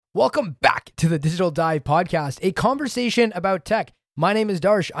Welcome back to the Digital Dive Podcast, a conversation about tech. My name is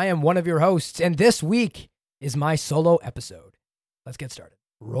Darsh. I am one of your hosts, and this week is my solo episode. Let's get started.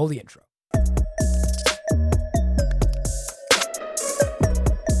 Roll the intro.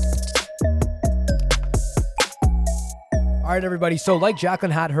 All right, everybody. So like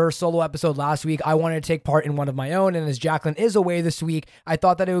Jacqueline had her solo episode last week, I wanted to take part in one of my own. And as Jacqueline is away this week, I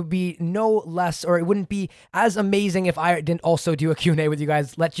thought that it would be no less, or it wouldn't be as amazing if I didn't also do a Q&A with you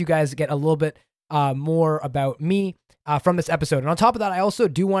guys, let you guys get a little bit more about me from this episode. And on top of that, I also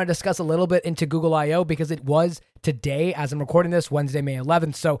do want to discuss a little bit into Google I.O. because it was today, as I'm recording this, Wednesday, May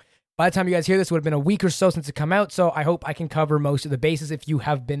 11th. So by the time you guys hear this, it would have been a week or so since it come out. So I hope I can cover most of the bases if you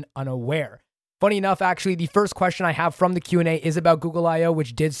have been unaware. Funny enough, actually, the first question I have from the Q&A is about Google I.O.,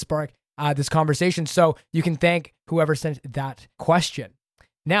 which did spark this conversation. So you can thank whoever sent that question.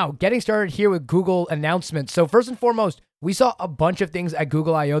 Now, getting started here with Google announcements. So first and foremost, we saw a bunch of things at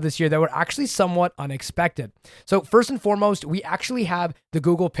Google I.O. this year that were actually somewhat unexpected. So first and foremost, we actually have the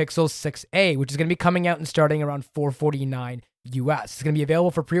Google Pixel 6a, which is going to be coming out and starting around $449 US. It's going to be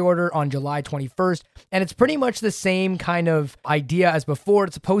available for pre-order on July 21st, and it's pretty much the same kind of idea as before.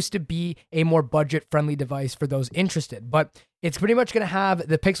 It's supposed to be a more budget-friendly device for those interested, but it's pretty much going to have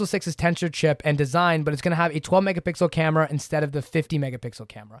the Pixel 6's tensor chip and design, but it's going to have a 12-megapixel camera instead of the 50-megapixel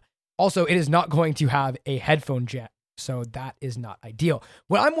camera. Also, it is not going to have a headphone jack, so that is not ideal.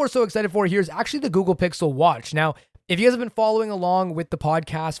 What I'm more so excited for here is actually the Google Pixel Watch. Now, if you guys have been following along with the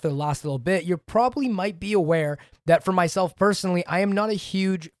podcast for the last little bit, you probably might be aware that for myself personally, I am not a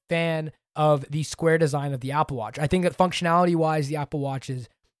huge fan of the square design of the Apple Watch. I think that functionality-wise, the Apple Watch is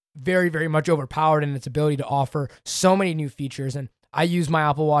very, very much overpowered in its ability to offer so many new features. And I use my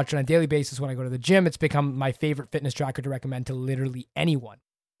Apple Watch on a daily basis when I go to the gym. It's become my favorite fitness tracker to recommend to literally anyone.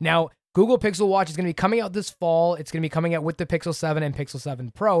 Now, Google Pixel Watch is going to be coming out this fall. It's going to be coming out with the Pixel 7 and Pixel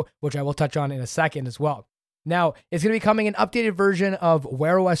 7 Pro, which I will touch on in a second as well. Now, it's going to be coming an updated version of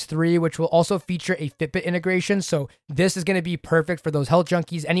Wear OS 3, which will also feature a Fitbit integration. So this is going to be perfect for those health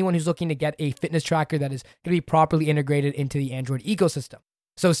junkies, anyone who's looking to get a fitness tracker that is going to be properly integrated into the Android ecosystem.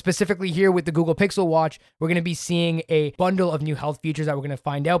 So specifically here with the Google Pixel Watch, we're going to be seeing a bundle of new health features that we're going to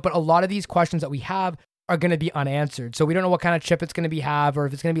find out. But a lot of these questions that we have are going to be unanswered. So we don't know what kind of chip it's going to have, or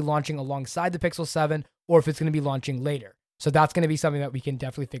if it's going to be launching alongside the Pixel 7, or if it's going to be launching later. So that's going to be something that we can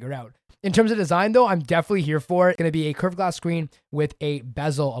definitely figure out. In terms of design, though, I'm definitely here for it. It's going to be a curved glass screen with a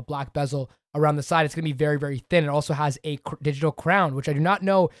bezel, a black bezel around the side. It's going to be very, very thin. It also has a digital crown, which I do not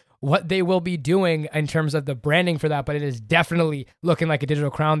know what they will be doing in terms of the branding for that, but it is definitely looking like a digital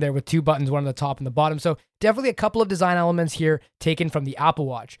crown there with two buttons, one on the top and the bottom. So definitely a couple of design elements here taken from the Apple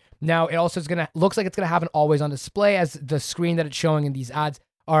Watch. Now, it also looks like it's going to have an always-on display, as the screen that it's showing in these ads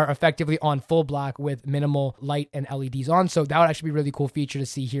are effectively on full black with minimal light and LEDs on. So that would actually be a really cool feature to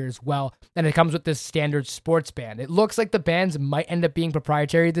see here as well. And it comes with this standard sports band. It looks like the bands might end up being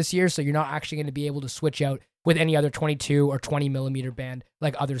proprietary this year, so you're not actually going to be able to switch out with any other 22 or 20 millimeter band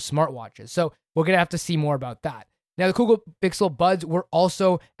like other smartwatches. So we're going to have to see more about that. Now, the Google Pixel Buds were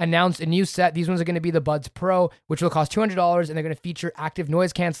also announced a new set. These ones are going to be the Buds Pro, which will cost $200, and they're going to feature active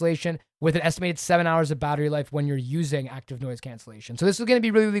noise cancellation with an estimated 7 hours of battery life when you're using active noise cancellation. So this is going to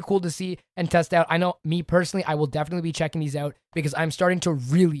be really, really cool to see and test out. I know me personally, I will definitely be checking these out because I'm starting to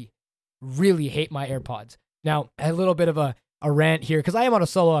really, really hate my AirPods. Now, a little bit of a rant here because I am on a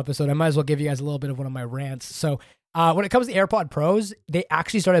solo episode. I might as well give you guys a little bit of one of my rants. So when it comes to AirPod Pros, they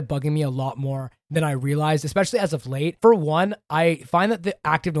actually started bugging me a lot more than I realized, especially as of late. For one, I find that the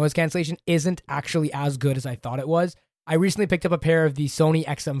active noise cancellation isn't actually as good as I thought it was. I recently picked up a pair of the Sony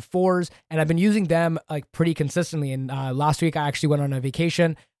XM4s, and I've been using them like pretty consistently. And last week, I actually went on a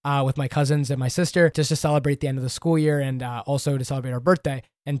vacation with my cousins and my sister just to celebrate the end of the school year and also to celebrate our birthday.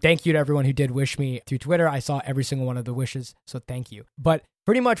 And thank you to everyone who did wish me through Twitter. I saw every single one of the wishes, so thank you. But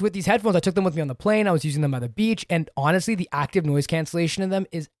pretty much with these headphones, I took them with me on the plane. I was using them at the beach, and honestly, the active noise cancellation in them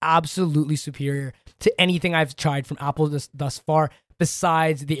is absolutely superior to anything I've tried from Apple thus far,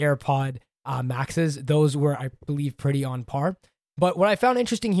 besides the AirPod Maxes. Those were, I believe, pretty on par. But what I found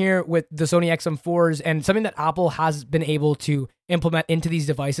interesting here with the Sony XM4s, and something that Apple has been able to implement into these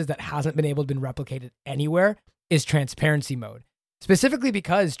devices that hasn't been able to be replicated anywhere, is transparency mode. Specifically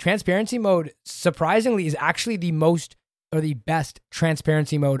because transparency mode, surprisingly, is actually the most or the best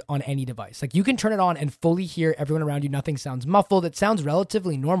transparency mode on any device. Like, you can turn it on and fully hear everyone around you. Nothing sounds muffled. It sounds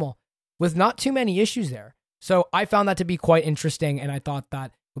relatively normal with not too many issues there. So I found that to be quite interesting, and I thought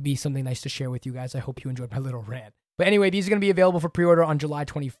that would be something nice to share with you guys. I hope you enjoyed my little rant. But anyway, these are going to be available for pre-order on July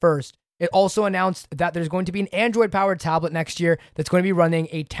 21st. It also announced that there's going to be an Android-powered tablet next year that's going to be running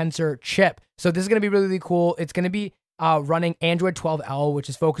a Tensor chip. So this is going to be really, really cool. It's going to be running Android 12L, which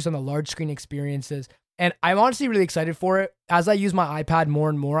is focused on the large screen experiences. And I'm honestly really excited for it. As I use my iPad more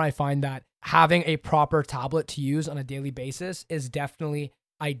and more, I find that having a proper tablet to use on a daily basis is definitely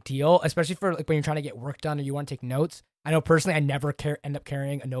ideal, especially for like when you're trying to get work done or you want to take notes. I know personally, I never end up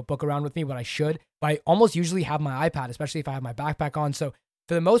carrying a notebook around with me, but I should. But I almost usually have my iPad, especially if I have my backpack on. So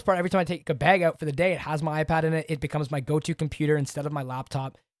for the most part, every time I take a bag out for the day, it has my iPad in it. It becomes my go-to computer instead of my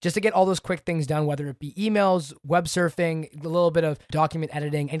laptop, just to get all those quick things done, whether it be emails, web surfing, a little bit of document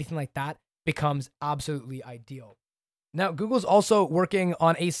editing, anything like that becomes absolutely ideal. Now, Google's also working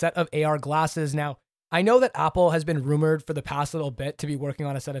on a set of AR glasses. Now, I know that Apple has been rumored for the past little bit to be working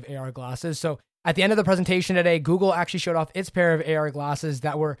on a set of AR glasses. So at the end of the presentation today, Google actually showed off its pair of AR glasses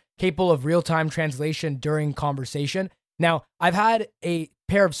that were capable of real-time translation during conversation. Now, I've had a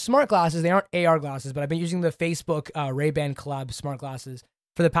pair of smart glasses. They aren't AR glasses, but I've been using the Facebook Ray-Ban collab smart glasses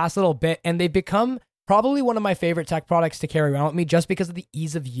for the past little bit, and they've become probably one of my favorite tech products to carry around with me just because of the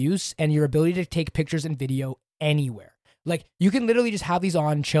ease of use and your ability to take pictures and video anywhere. Like, you can literally just have these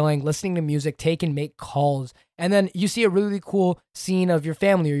on, chilling, listening to music, take and make calls, and then you see a really cool scene of your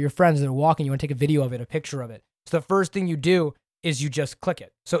family or your friends that are walking. You want to take a video of it, a picture of it. So the first thing you do is you just click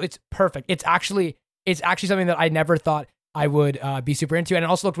it. So it's perfect. It's actually something that I never thought I would be super into, and it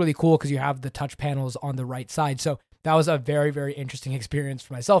also looked really cool because you have the touch panels on the right side. So that was a very, very interesting experience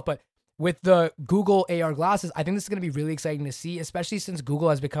for myself. But with the Google AR glasses, I think this is going to be really exciting to see, especially since Google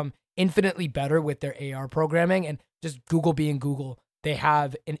has become infinitely better with their AR programming, and just Google being Google, they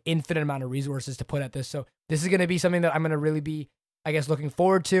have an infinite amount of resources to put at this. So this is going to be something that I'm going to really be, I guess, looking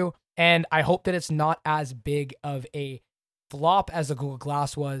forward to. And I hope that it's not as big of a flop as the Google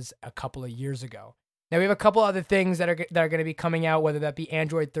Glass was a couple of years ago. Now, we have a couple other things that are going to be coming out, whether that be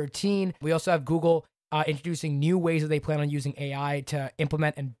Android 13. We also have Google introducing new ways that they plan on using AI to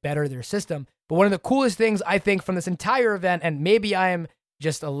implement and better their system. But one of the coolest things, I think, from this entire event, and maybe I am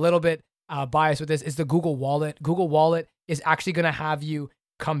just a little bit biased with this, is the Google Wallet. Google Wallet is actually going to have you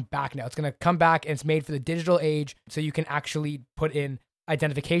come back now. It's going to come back, and it's made for the digital age, so you can actually put in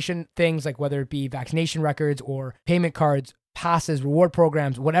identification things, like whether it be vaccination records or payment cards, passes, reward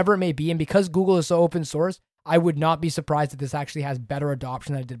programs, whatever it may be. And because Google is so open source, I would not be surprised if this actually has better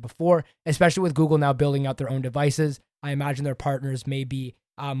adoption than it did before, especially with Google now building out their own devices. I imagine their partners may be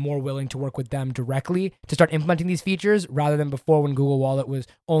more willing to work with them directly to start implementing these features rather than before when Google Wallet was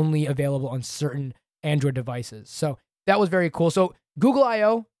only available on certain Android devices. So that was very cool. So Google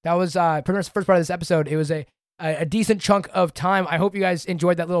I.O., that was pretty much the first part of this episode. It was a decent chunk of time. I hope you guys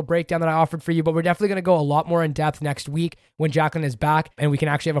enjoyed that little breakdown that I offered for you, but we're definitely going to go a lot more in depth next week when Jacqueline is back, and we can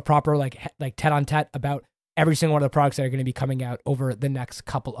actually have a proper like tete-on-tete about every single one of the products that are going to be coming out over the next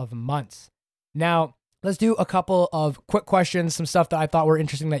couple of months. Now, let's do a couple of quick questions, some stuff that I thought were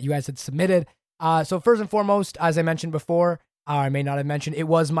interesting that you guys had submitted. So first and foremost, as I mentioned before, I may not have mentioned, it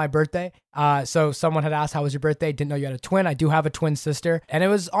was my birthday. So someone had asked, how was your birthday? Didn't know you had a twin. I do have a twin sister. And it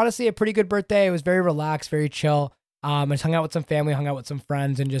was honestly a pretty good birthday. It was very relaxed, very chill. I just hung out with some family, hung out with some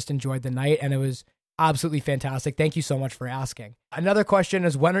friends, and just enjoyed the night. And it was absolutely fantastic. Thank you so much for asking. Another question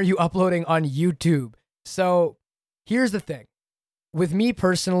is, when are you uploading on YouTube? So here's the thing. With me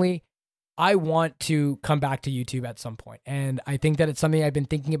personally, I want to come back to YouTube at some point. And I think that it's something I've been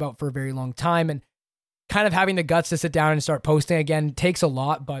thinking about for a very long time. And kind of having the guts to sit down and start posting again takes a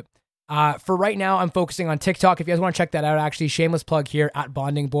lot. But for right now, I'm focusing on TikTok. If you guys want to check that out, actually, shameless plug here at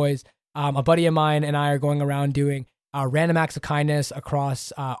Bonding Boys. A buddy of mine and I are going around doing random acts of kindness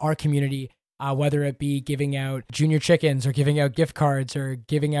across our community, whether it be giving out junior chickens or giving out gift cards or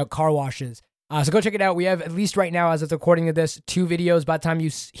giving out car washes. So go check it out. We have, at least right now, as it's recording of this, 2 videos. By the time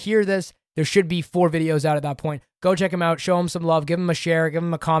you hear this, there should be 4 videos out at that point. Go check them out. Show them some love. Give them a share. Give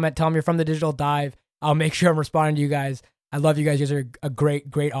them a comment. Tell them you're from the Digital Dive. I'll make sure I'm responding to you guys. I love you guys. You guys are a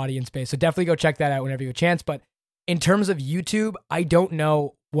great, great audience base. So definitely go check that out whenever you have a chance. But in terms of YouTube, I don't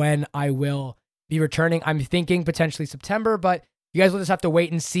know when I will be returning. I'm thinking potentially September, but you guys will just have to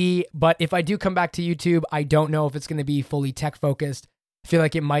wait and see. But if I do come back to YouTube, I don't know if it's going to be fully tech focused. I feel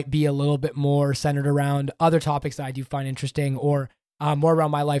like it might be a little bit more centered around other topics that I do find interesting, or more around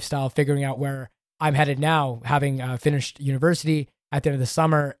my lifestyle, figuring out where I'm headed now, having finished university at the end of the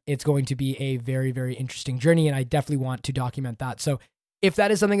summer. It's going to be a very, very interesting journey, and I definitely want to document that. So if that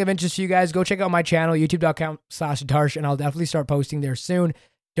is something of interest to you guys, go check out my channel, youtube.com/Darsh, and I'll definitely start posting there soon.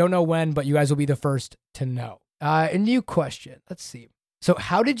 Don't know when, but you guys will be the first to know. A new question. Let's see. So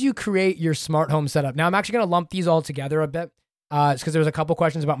how did you create your smart home setup? Now, I'm actually going to lump these all together a bit. It's because there was a couple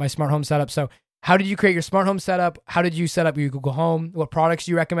questions about my smart home setup. So how did you create your smart home setup? How did you set up your Google Home? What products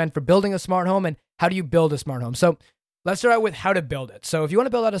do you recommend for building a smart home? And how do you build a smart home? So let's start out with how to build it. So if you want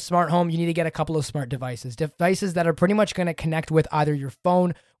to build out a smart home, you need to get a couple of smart devices that are pretty much going to connect with either your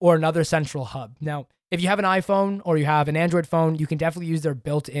phone or another central hub. Now, if you have an iPhone or you have an Android phone, you can definitely use their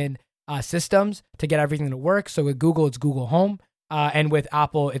built-in systems to get everything to work. So with Google, it's Google Home. And with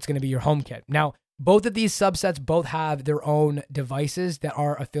Apple, it's going to be your HomeKit. Now, both of these subsets both have their own devices that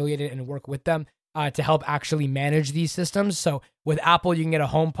are affiliated and work with them to help actually manage these systems. So with Apple, you can get a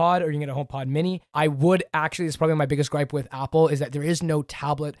HomePod or you can get a HomePod Mini. I would actually, this is probably my biggest gripe with Apple, is that there is no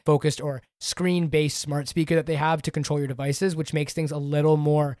tablet-focused or screen-based smart speaker that they have to control your devices, which makes things a little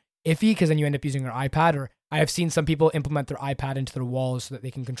more iffy because then you end up using your iPad. Or I have seen some people implement their iPad into their walls so that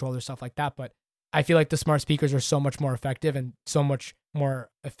they can control their stuff like that. But I feel like the smart speakers are so much more effective and so much more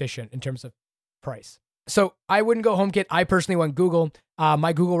efficient in terms of price. So I wouldn't go HomeKit. I personally went Google.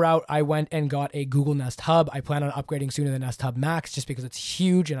 My Google route, I went and got a Google Nest Hub. I plan on upgrading soon to the Nest Hub Max just because it's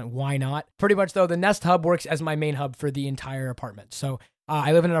huge and why not? Pretty much though, the Nest Hub works as my main hub for the entire apartment. So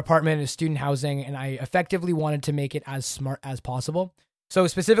I live in an apartment, it's student housing, and I effectively wanted to make it as smart as possible. So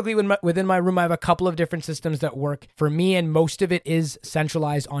specifically within my room, I have a couple of different systems that work for me, and most of it is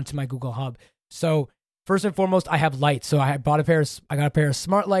centralized onto my Google Hub. So first and foremost, I have lights. So I got a pair of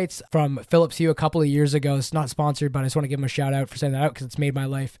smart lights from Philips Hue a couple of years ago. It's not sponsored, but I just want to give them a shout out for sending that out because it's made my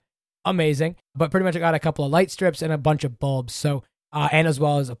life amazing. But pretty much I got a couple of light strips and a bunch of bulbs. So, and as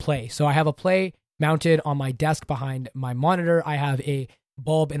well as a play. So I have a play mounted on my desk behind my monitor. I have a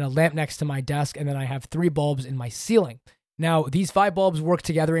bulb and a lamp next to my desk. And then I have 3 bulbs in my ceiling. Now, these 5 bulbs work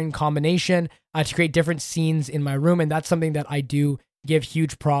together in combination to create different scenes in my room. And that's something that I do give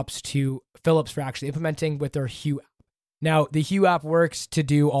huge props to Philips for actually implementing with their Hue app. Now, the Hue app works to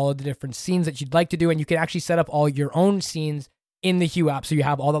do all of the different scenes that you'd like to do, and you can actually set up all your own scenes in the Hue app. So you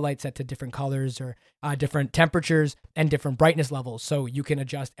have all the lights set to different colors or different temperatures and different brightness levels. So you can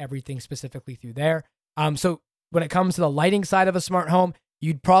adjust everything specifically through there. So when it comes to the lighting side of a smart home,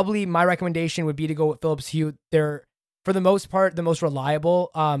 my recommendation would be to go with Philips Hue. They're, for the most part, the most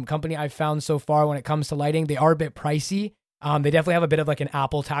reliable company I've found so far when it comes to lighting. They are a bit pricey. They definitely have a bit of like an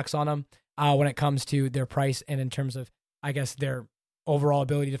Apple tax on them when it comes to their price and in terms of, I guess, their overall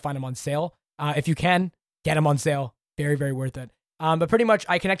ability to find them on sale. If you can, get them on sale. Very, very worth it. But pretty much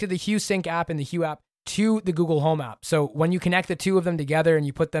I connected the Hue Sync app and the Hue app to the Google Home app. So when you connect the two of them together and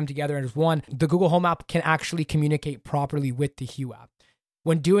you put them together as one, the Google Home app can actually communicate properly with the Hue app.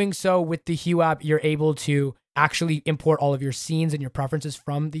 When doing so with the Hue app, you're able to actually import all of your scenes and your preferences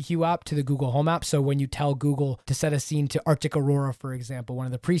from the Hue app to the Google Home app. So when you tell Google to set a scene to Arctic Aurora, for example, one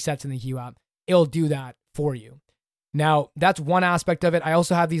of the presets in the Hue app, it'll do that for you. Now, that's one aspect of it. I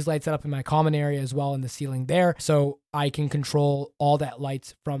also have these lights set up in my common area as well in the ceiling there. So I can control all that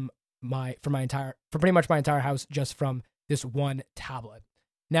lights for pretty much my entire house just from this one tablet.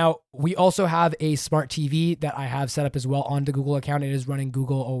 Now, we also have a smart TV that I have set up as well on the Google account. It is running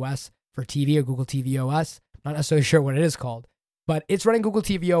Google OS for TV or Google TV OS. Not necessarily sure what it is called, but it's running Google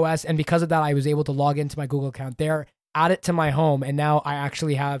TV OS. And because of that, I was able to log into my Google account there, add it to my home. And now I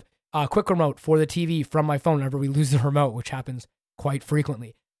actually have a quick remote for the TV from my phone whenever we lose the remote, which happens quite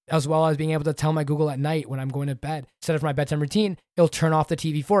frequently, as well as being able to tell my Google at night when I'm going to bed, set up my bedtime routine, it'll turn off the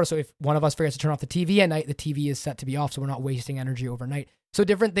TV for us. So if one of us forgets to turn off the TV at night, the TV is set to be off. So we're not wasting energy overnight. So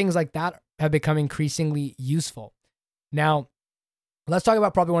different things like that have become increasingly useful. Now, let's talk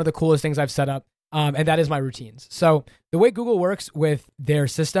about probably one of the coolest things I've set up. And that is my routines. So the way Google works with their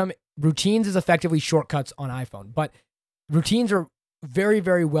system, routines is effectively shortcuts on iPhone, but routines are very,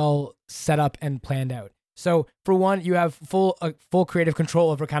 very well set up and planned out. So for one, you have full creative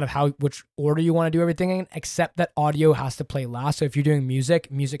control over kind of which order you want to do everything in, except that audio has to play last. So if you're doing music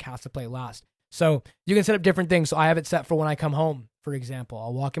has to play last. So you can set up different things. So I have it set for when I come home, for example.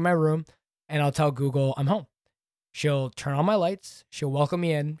 I'll walk in my room and I'll tell Google I'm home. She'll turn on my lights. She'll welcome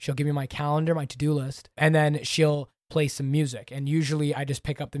me in. She'll give me my calendar, my to-do list, and then she'll play some music. And usually I just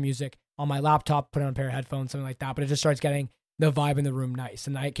pick up the music on my laptop, put on a pair of headphones, something like that. But it just starts getting the vibe in the room nice.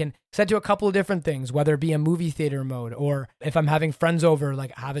 And I can set to a couple of different things, whether it be a movie theater mode, or if I'm having friends over,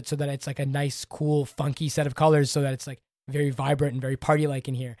 like have it so that it's like a nice, cool, funky set of colors so that it's like very vibrant and very party-like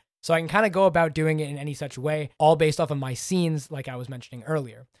in here. So I can kind of go about doing it in any such way, all based off of my scenes, like I was mentioning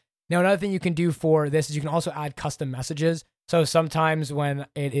earlier. Now, another thing you can do for this is you can also add custom messages. So sometimes when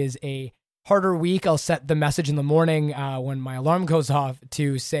it is a harder week, I'll set the message in the morning when my alarm goes off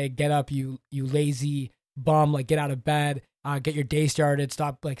to say, get up, you lazy bum, like get out of bed, get your day started,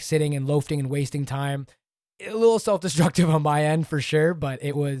 stop like sitting and loafing and wasting time. A little self-destructive on my end for sure, but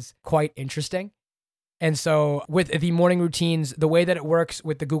it was quite interesting. And so with the morning routines, the way that it works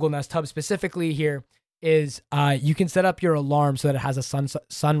with the Google Nest Hub specifically here is you can set up your alarm so that it has a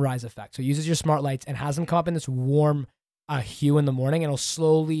sunrise effect. So it uses your smart lights and has them come up in this warm hue in the morning, and it'll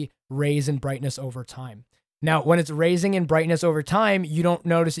slowly raise in brightness over time. Now, when it's raising in brightness over time, you don't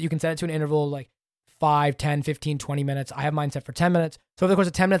notice it. You can set it to an interval like 5, 10, 15, 20 minutes. I have mine set for 10 minutes. So over the course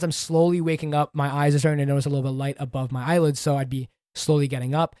of 10 minutes, I'm slowly waking up. My eyes are starting to notice a little bit of light above my eyelids. So I'd be slowly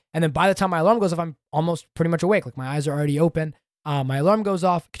getting up. And then by the time my alarm goes off, I'm almost pretty much awake. Like my eyes are already open. My alarm goes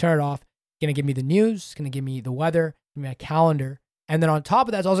off, turn it off. Going to give me the news, going to give me the weather, give me a calendar. And then on top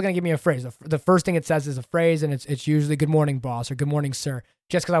of that, it's also going to give me a phrase. The first thing it says is a phrase, and it's usually good morning, boss, or good morning, sir,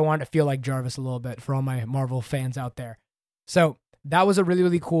 just because I wanted to feel like Jarvis a little bit for all my Marvel fans out there. So that was a really,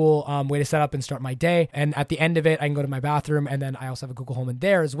 really cool way to set up and start my day. And at the end of it, I can go to my bathroom, and then I also have a Google Home in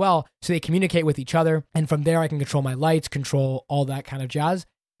there as well. So they communicate with each other. And from there, I can control my lights, control all that kind of jazz.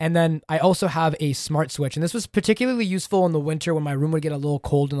 And then I also have a smart switch. And this was particularly useful in the winter when my room would get a little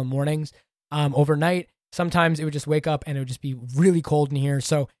cold in the mornings. Overnight, sometimes it would just wake up and it would just be really cold in here.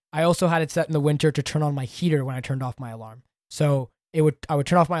 So I also had it set in the winter to turn on my heater when I turned off my alarm. So I would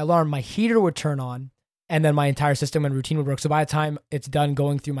turn off my alarm, my heater would turn on, and then my entire system and routine would work. So by the time it's done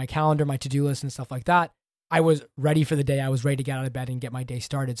going through my calendar, my to-do list and stuff like that, I was ready for the day. I was ready to get out of bed and get my day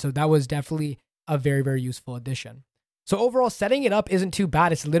started. So that was definitely a very, very useful addition. So overall, setting it up isn't too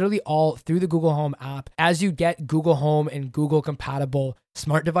bad. It's literally all through the Google Home app. As you get Google Home and Google compatible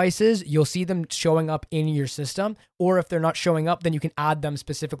smart devices, you'll see them showing up in your system. Or if they're not showing up, then you can add them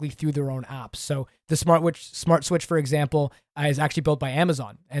specifically through their own apps. So the smart switch, for example, is actually built by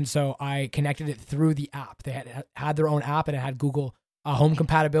Amazon. And so I connected it through the app. They had their own app and it had Google Home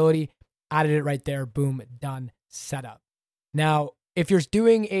compatibility, added it right there, boom, done, set up. Now, if you're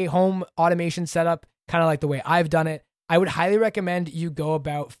doing a home automation setup, kind of like the way I've done it, I would highly recommend you go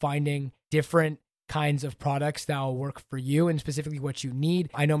about finding different kinds of products that will work for you and specifically what you need.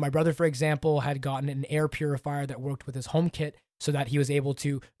 I know my brother, for example, had gotten an air purifier that worked with his HomeKit so that he was able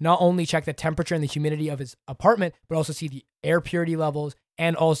to not only check the temperature and the humidity of his apartment, but also see the air purity levels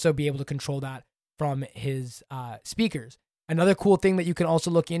and also be able to control that from his speakers. Another cool thing that you can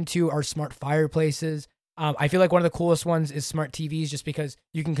also look into are smart fireplaces. I feel like one of the coolest ones is smart TVs just because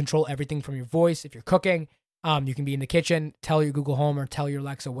you can control everything from your voice. If you're cooking, you can be in the kitchen, tell your Google Home or tell your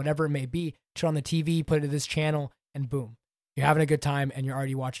Alexa, whatever it may be, turn on the TV, put it to this channel, and boom, you're having a good time and you're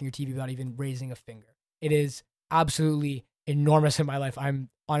already watching your TV without even raising a finger. It is absolutely enormous in my life. I'm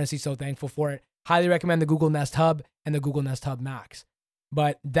honestly so thankful for it. Highly recommend the Google Nest Hub and the Google Nest Hub Max.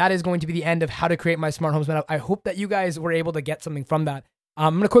 But that is going to be the end of how to create my smart home setup. I hope that you guys were able to get something from that.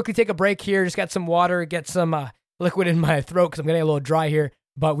 I'm going to quickly take a break here, just get some water, get some liquid in my throat because I'm getting a little dry here.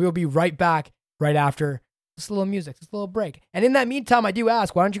 But we'll be right back right after just a little music, just a little break. And in that meantime, I do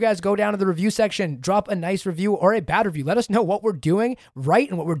ask, why don't you guys go down to the review section, drop a nice review or a bad review. Let us know what we're doing right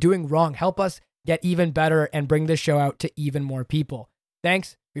and what we're doing wrong. Help us get even better and bring this show out to even more people.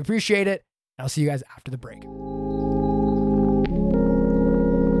 Thanks. We appreciate it. I'll see you guys after the break.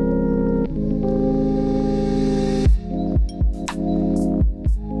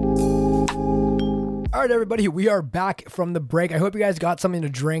 All right, everybody, we are back from the break. I hope you guys got something to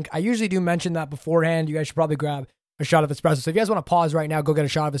drink. I usually do mention that beforehand. You guys should probably grab a shot of espresso. So if you guys want to pause right now, go get a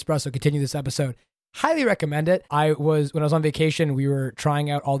shot of espresso, continue this episode. Highly recommend it. When I was on vacation, we were trying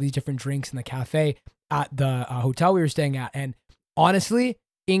out all these different drinks in the cafe at the hotel we were staying at. And honestly,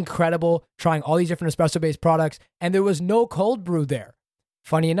 incredible trying all these different espresso-based products. And there was no cold brew there.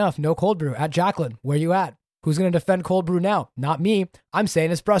 Funny enough, no cold brew at Jacqueline. Where you at? Who's going to defend cold brew now? Not me. I'm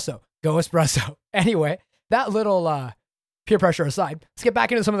saying espresso. Go espresso. Anyway, that little peer pressure aside, let's get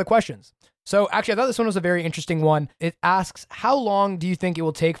back into some of the questions. So actually, I thought this one was a very interesting one. It asks, how long do you think it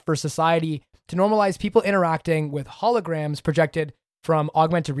will take for society to normalize people interacting with holograms projected from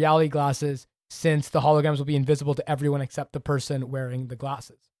augmented reality glasses, since the holograms will be invisible to everyone except the person wearing the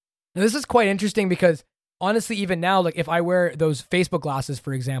glasses? Now, this is quite interesting because honestly, even now, like if I wear those Facebook glasses,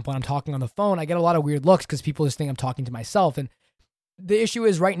 for example, and I'm talking on the phone, I get a lot of weird looks because people just think I'm talking to myself. And the issue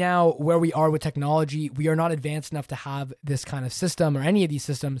is right now where we are with technology, we are not advanced enough to have this kind of system or any of these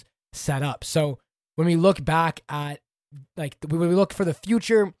systems set up. So when we look back at, like, when we look for the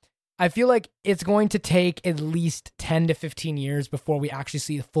future, I feel like it's going to take at least 10 to 15 years before we actually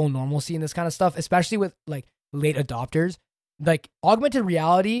see full normalcy in this kind of stuff, especially with like late adopters. Like augmented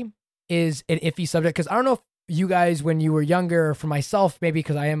reality is an iffy subject because I don't know if you guys, when you were younger, or for myself, maybe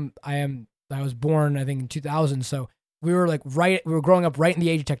because I was born, I think in 2000. So we were growing up right in the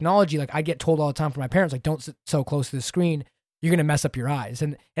age of technology. Like I get told all the time from my parents, like, don't sit so close to the screen. You're going to mess up your eyes.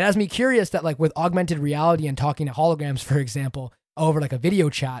 And it has me curious that like with augmented reality and talking to holograms, for example, over like a video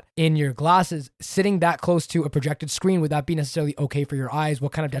chat in your glasses, sitting that close to a projected screen, would that be necessarily okay for your eyes?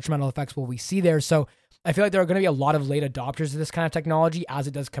 What kind of detrimental effects will we see there? So I feel like there are going to be a lot of late adopters of this kind of technology as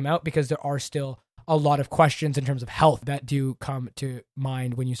it does come out, because there are still a lot of questions in terms of health that do come to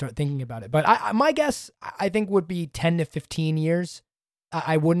mind when you start thinking about it. But my guess, I think, would be 10 to 15 years.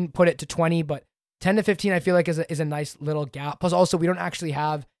 I wouldn't put it to 20, but 10 to 15, I feel like is a nice little gap. Plus, also, we don't actually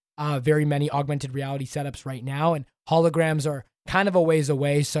have very many augmented reality setups right now, and holograms are kind of a ways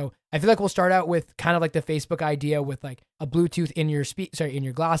away. So I feel like we'll start out with kind of like the Facebook idea with like a Bluetooth in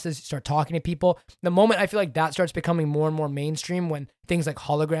your glasses, start talking to people. The moment I feel like that starts becoming more and more mainstream, when things like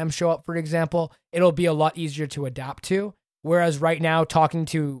holograms show up, for example, it'll be a lot easier to adapt to. Whereas right now, talking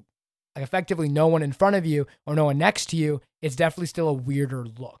to like effectively no one in front of you or no one next to you, it's definitely still a weirder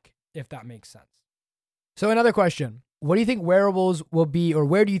look, if that makes sense. So another question, what do you think wearables will be, or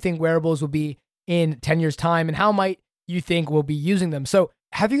where do you think wearables will be in 10 years time, and how might you think we'll be using them? So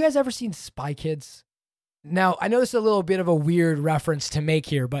have you guys ever seen Spy Kids? Now, I know this is a little bit of a weird reference to make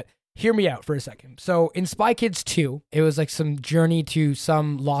here, but hear me out for a second. So in Spy Kids 2, it was like some journey to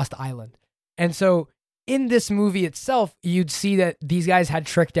some lost island. And so in this movie itself, you'd see that these guys had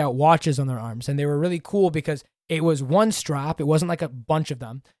tricked out watches on their arms, and they were really cool because it was one strap. It wasn't like a bunch of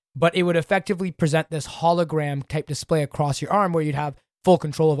them, but it would effectively present this hologram type display across your arm where you'd have full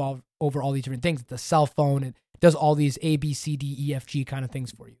control of over all these different things. The cell phone, and does all these A, B, C, D, E, F, G kind of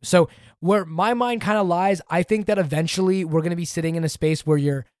things for you. So where my mind kind of lies, I think that eventually we're going to be sitting in a space where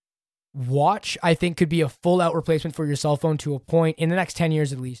your watch, I think, could be a full out replacement for your cell phone, to a point in the next 10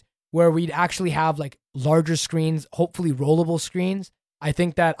 years at least, where we'd actually have like larger screens, hopefully rollable screens. I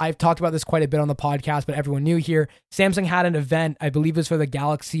think that I've talked about this quite a bit on the podcast, but everyone new here, Samsung had an event, I believe it was for the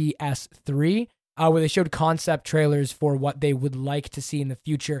Galaxy S3, where they showed concept trailers for what they would like to see in the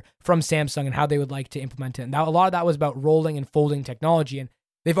future from Samsung and how they would like to implement it. And now a lot of that was about rolling and folding technology. And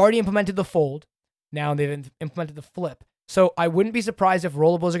they've already implemented the fold. Now they've implemented the flip. So I wouldn't be surprised if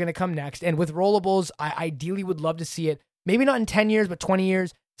rollables are going to come next. And with rollables, I ideally would love to see it, maybe not in 10 years, but 20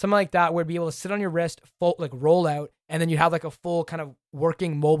 years, something like that, where it'd be able to sit on your wrist, fold, like roll out, and then you have like a full kind of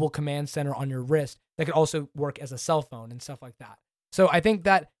working mobile command center on your wrist that could also work as a cell phone and stuff like that. So I think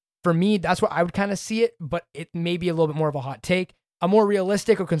that for me, that's where I would kind of see it, but it may be a little bit more of a hot take. A more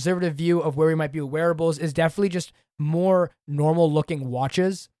realistic or conservative view of where we might be with wearables is definitely just more normal looking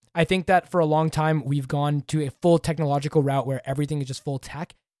watches. I think that for a long time, we've gone to a full technological route where everything is just full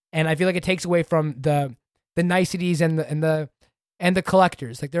tech. And I feel like it takes away from the niceties and the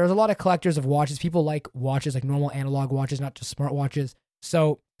collectors. Like there's a lot of collectors of watches. People like watches, like normal analog watches, not just smart watches.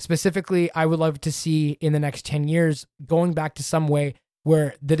 So specifically, I would love to see in the next 10 years, going back to some way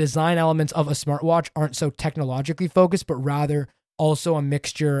where the design elements of a smartwatch aren't so technologically focused, but rather also a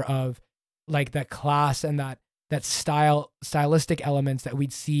mixture of like that class and that stylistic elements that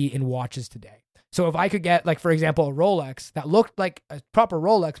we'd see in watches today. So if I could get, like, for example, a Rolex that looked like a proper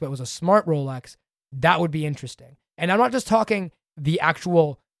Rolex, but was a smart Rolex, that would be interesting. And I'm not just talking the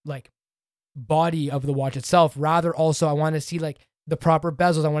actual like body of the watch itself. Rather, also, I want to see like the proper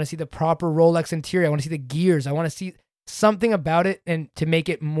bezels. I want to see the proper Rolex interior. I want to see the gears. I want to see something about it, and to make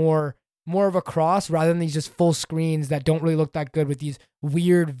it more of a cross rather than these just full screens that don't really look that good, with these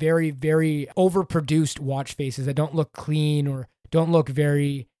weird, very, very overproduced watch faces that don't look clean or don't look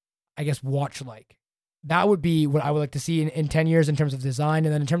very, I guess, watch-like. That would be what I would like to see in 10 years in terms of design.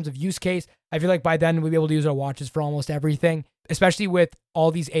 And then in terms of use case, I feel like by then we'll be able to use our watches for almost everything, especially with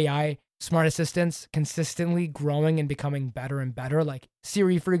all these AI smart assistants consistently growing and becoming better and better, like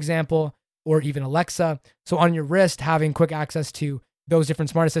Siri, for example, or even Alexa. So on your wrist, having quick access to those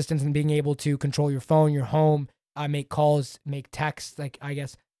different smart assistants and being able to control your phone, your home, make calls, make texts, like, I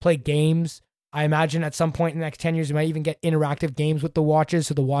guess, play games. I imagine at some point in the next 10 years, you might even get interactive games with the watches.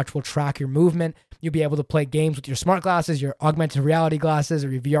 So the watch will track your movement. You'll be able to play games with your smart glasses, your augmented reality glasses, or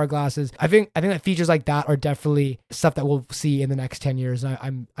your VR glasses. I think that features like that are definitely stuff that we'll see in the next 10 years.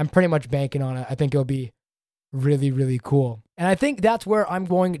 I'm pretty much banking on it. I think it'll be really, really cool. And I think that's where I'm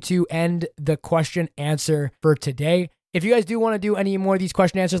going to end the question answer for today. If you guys do want to do any more of these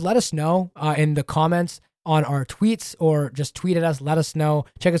question answers, let us know in the comments on our tweets, or just tweet at us. Let us know.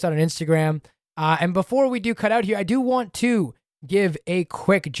 Check us out on Instagram. And before we do cut out here, I do want to give a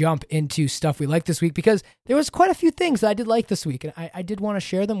quick jump into stuff we liked this week, because there was quite a few things that I did like this week, and I did want to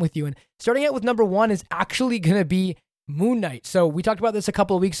share them with you. And starting out with number one is actually going to be Moon Knight. So we talked about this a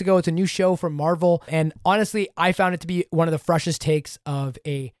couple of weeks ago. It's a new show from Marvel, and honestly, I found it to be one of the freshest takes of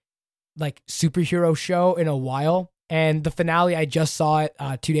a like superhero show in a while. And the finale, I just saw it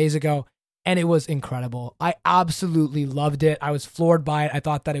 2 days ago, and it was incredible. I absolutely loved it. I was floored by it. I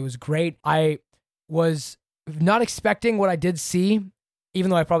thought that it was great. I was not expecting what I did see, even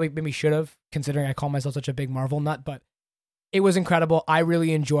though I probably maybe should have, considering I call myself such a big Marvel nut. But It was incredible. I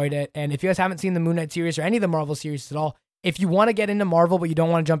really enjoyed it. And if you guys haven't seen the Moon Knight series or any of the Marvel series at all, if you want to get into Marvel, but you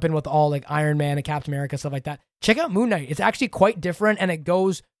don't want to jump in with all like Iron Man and Captain America, stuff like that, check out Moon Knight. It's actually quite different, and it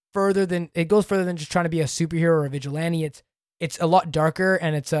goes further than just trying to be a superhero or a vigilante. It's a lot darker,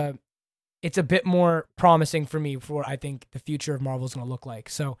 and it's a bit more promising for me for what I think the future of Marvel is going to look like.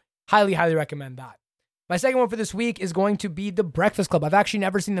 So highly, highly recommend that. My second one for this week is going to be The Breakfast Club. I've actually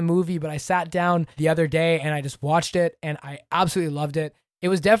never seen the movie, but I sat down the other day and I just watched it, and I absolutely loved it. It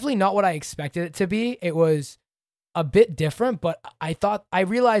was definitely not what I expected it to be. It was a bit different, but I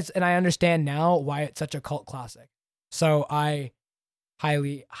realized and I understand now why it's such a cult classic. So I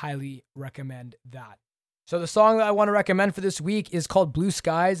highly, highly recommend that. So the song that I want to recommend for this week is called Blue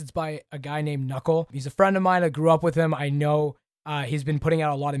Skies. It's by a guy named Knuckle. He's a friend of mine. I grew up with him. I know he's been putting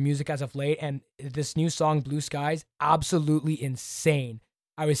out a lot of music as of late, and this new song, Blue Skies, absolutely insane.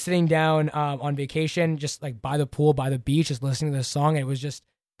 I was sitting down on vacation, just like by the pool, by the beach, just listening to this song, and it was just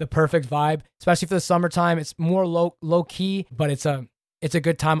the perfect vibe, especially for the summertime. It's more low key, but it's a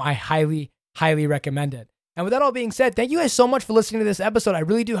good time. I highly, highly recommend it. And with that all being said, thank you guys so much for listening to this episode. I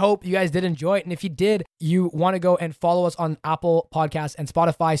really do hope you guys did enjoy it. And if you did, you want to go and follow us on Apple Podcasts and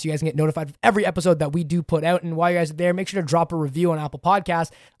Spotify so you guys can get notified of every episode that we do put out. And while you guys are there, make sure to drop a review on Apple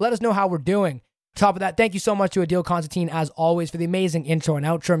Podcasts. Let us know how we're doing. On top of that, thank you so much to Adil Constantine, as always, for the amazing intro and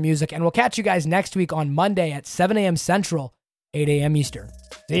outro music. And we'll catch you guys next week on Monday at 7 a.m. Central, 8 a.m. Eastern.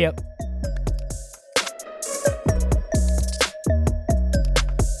 See ya.